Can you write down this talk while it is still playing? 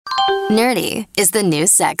Nerdy is the new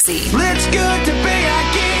sexy. It's good to be a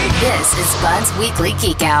geek. This is Bud's Weekly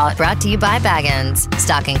Geek Out, brought to you by Baggins.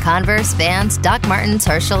 Stocking Converse, Vans, Doc Martens,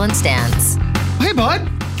 Herschel, and Stans. Hey, Bud.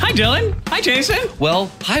 Hi, Dylan. Hi, Jason. Well,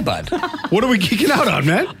 hi, Bud. What are we geeking out on,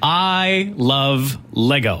 man? I love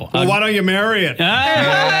Lego. Well, why don't you marry it? No.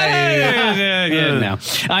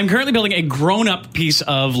 I'm currently building a grown-up piece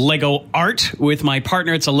of Lego art with my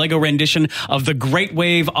partner. It's a Lego rendition of The Great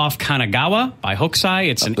Wave off Kanagawa by Hokusai.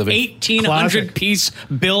 It's an 1,800-piece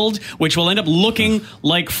build, which will end up looking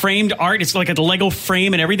like framed art. It's like a Lego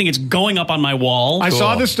frame and everything. It's going up on my wall. I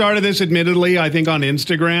saw the start of this, admittedly, I think on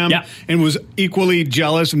Instagram, and was equally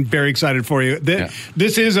jealous and very excited for you.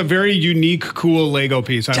 This is a very unique, cool Lego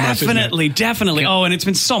piece. Definitely. Oh, and it's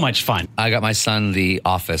been so much fun. I got my son the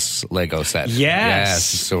Office Lego set. Yes.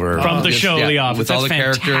 So we're from the show, The Office. with That's all the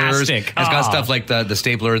fantastic. characters. It's got stuff like the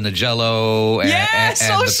stapler and the Jello. And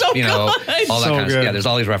so you know, good. all that So kind of good. stuff. Yeah, there's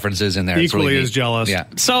all these references in there. It's Equally really as neat. jealous. Yeah.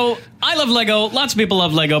 So I love Lego. Lots of people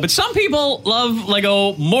love Lego, but some people love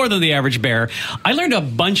Lego more than the average bear. I learned a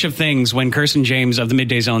bunch of things when Kirsten James of the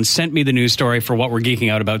Midday Zone sent me the news story for what we're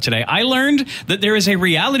geeking out about today. I learned that there is a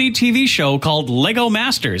reality TV show called Lego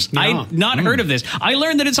Masters. I'd not heard of this. I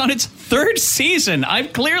learned that it's on its 3rd season.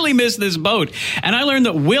 I've clearly missed this boat. And I learned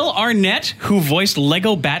that Will Arnett, who voiced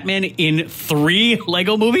Lego Batman in 3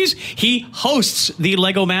 Lego movies, he hosts the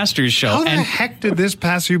Lego Masters show. How the heck did this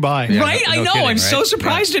pass you by? Yeah. Right? No I know. kidding, I'm so right?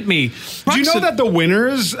 surprised at me. Did you know that the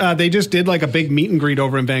winners, they just did like a big meet and greet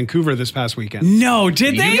over in Vancouver this past weekend? No,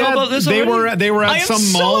 did they? know about this they already? were I at am some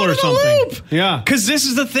so mall out or of the something. loop. Yeah. Because this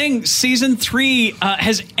is the thing. Season 3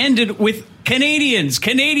 has ended with Canadians.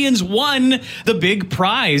 Canadians won the big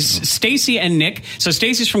prize. Stacey and Nick. So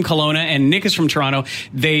Stacey's from Kelowna and Nick is from Toronto.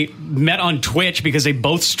 They met on Twitch because they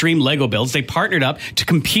both stream Lego builds. They partnered up to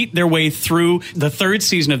compete their way through the 3rd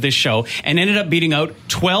season of this show and ended up beating out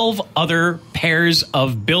 12 other pairs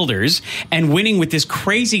of builders and winning with this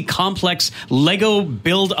crazy complex Lego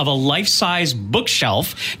build of a life-size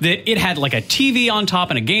bookshelf that it had like a TV on top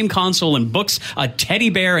and a game console and books, a teddy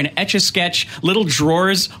bear, an Etch-a-Sketch, little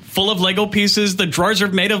drawers full of Lego pieces. The drawers are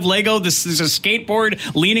made of Lego. There's a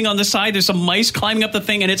skateboard leaning on the side. There's some mice climbing up the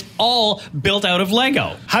thing, and it's all built out of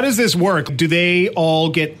Lego. How does this work? Do they all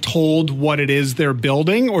get told what it is they're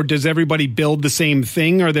building, or does everybody build the same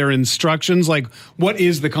thing? Are there instructions? Like, what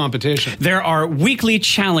is the competition? There are weekly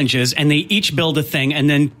challenges, and they each build a thing, and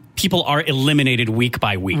then people are eliminated week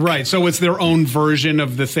by week. Right, so it's their own version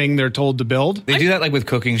of the thing they're told to build? They do that like with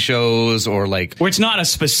cooking shows or like... Where it's not a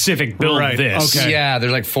specific build Right, this. okay. Yeah,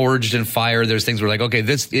 they're like forged in fire. There's things where like, okay,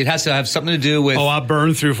 it has to have something to do with... Oh, I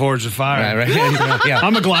burn through Forge of Fire. Right. Yeah.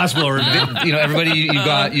 I'm a glass blower now. You know, everybody,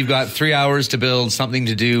 you've got 3 hours to build something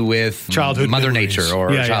to do with Childhood Mother memories. Nature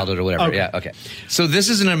or Yeah, childhood or whatever. Okay. Yeah, okay. So this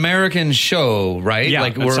is an American show, right? Yeah,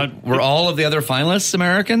 like that's were all of the other finalists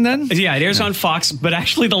American then? Yeah, it airs on Fox, but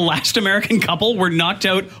actually the last American couple were knocked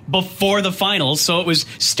out before the finals. So it was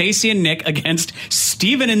Stacey and Nick against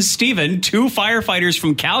Steven and Steven, 2 firefighters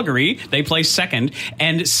from Calgary. They placed 2nd.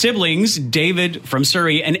 And siblings, David from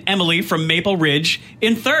Surrey and Emily from Maple Ridge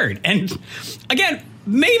in 3rd. And again,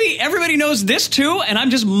 maybe everybody knows this too, and I'm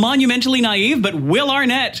just monumentally naive, but Will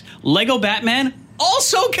Arnett, Lego Batman,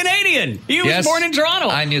 also Canadian. He was Yes, born in Toronto.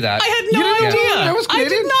 I knew that. I had no You didn't know idea. that was I did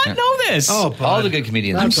Canadian? not know this. Oh, All the good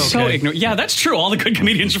comedians. I'm That's so okay. ignorant. Yeah, that's true. All the good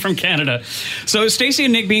comedians are from Canada. So Stacey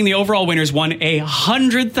and Nick, being the overall winners, won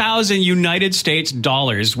 100,000 United States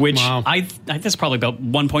dollars, which Wow. that's probably about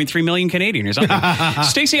 1.3 million Canadian or something.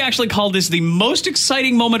 Stacey actually called this the most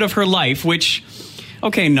exciting moment of her life, which...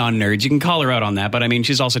 Okay, non-nerds, you can call her out on that, but I mean,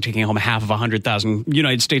 she's also taking home half of 100,000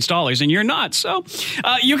 United States dollars, and you're not. So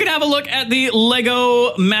you can have a look at the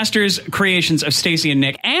Lego Masters creations of Stacey and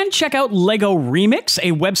Nick, and check out Lego Remix,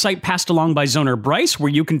 a website passed along by Zoner Bryce, where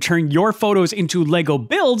you can turn your photos into Lego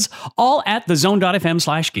builds, all at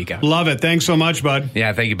thezone.fm/geekout. Love it. Thanks so much, bud.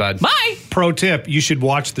 Yeah, thank you, bud. Bye! Pro tip, you should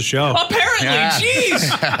watch the show. Apparently, Yeah.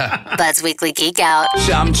 jeez! Bud's Weekly Geek Out.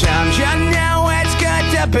 Sometimes you know it's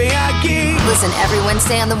good to be a geek. Listen every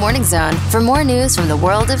Wednesday on The Morning Zone for more news from the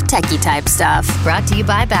world of techie type stuff. Brought to you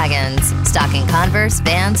by Baggins. Stocking Converse,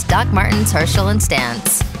 Vans, Doc Martens, Herschel, and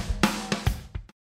Stans.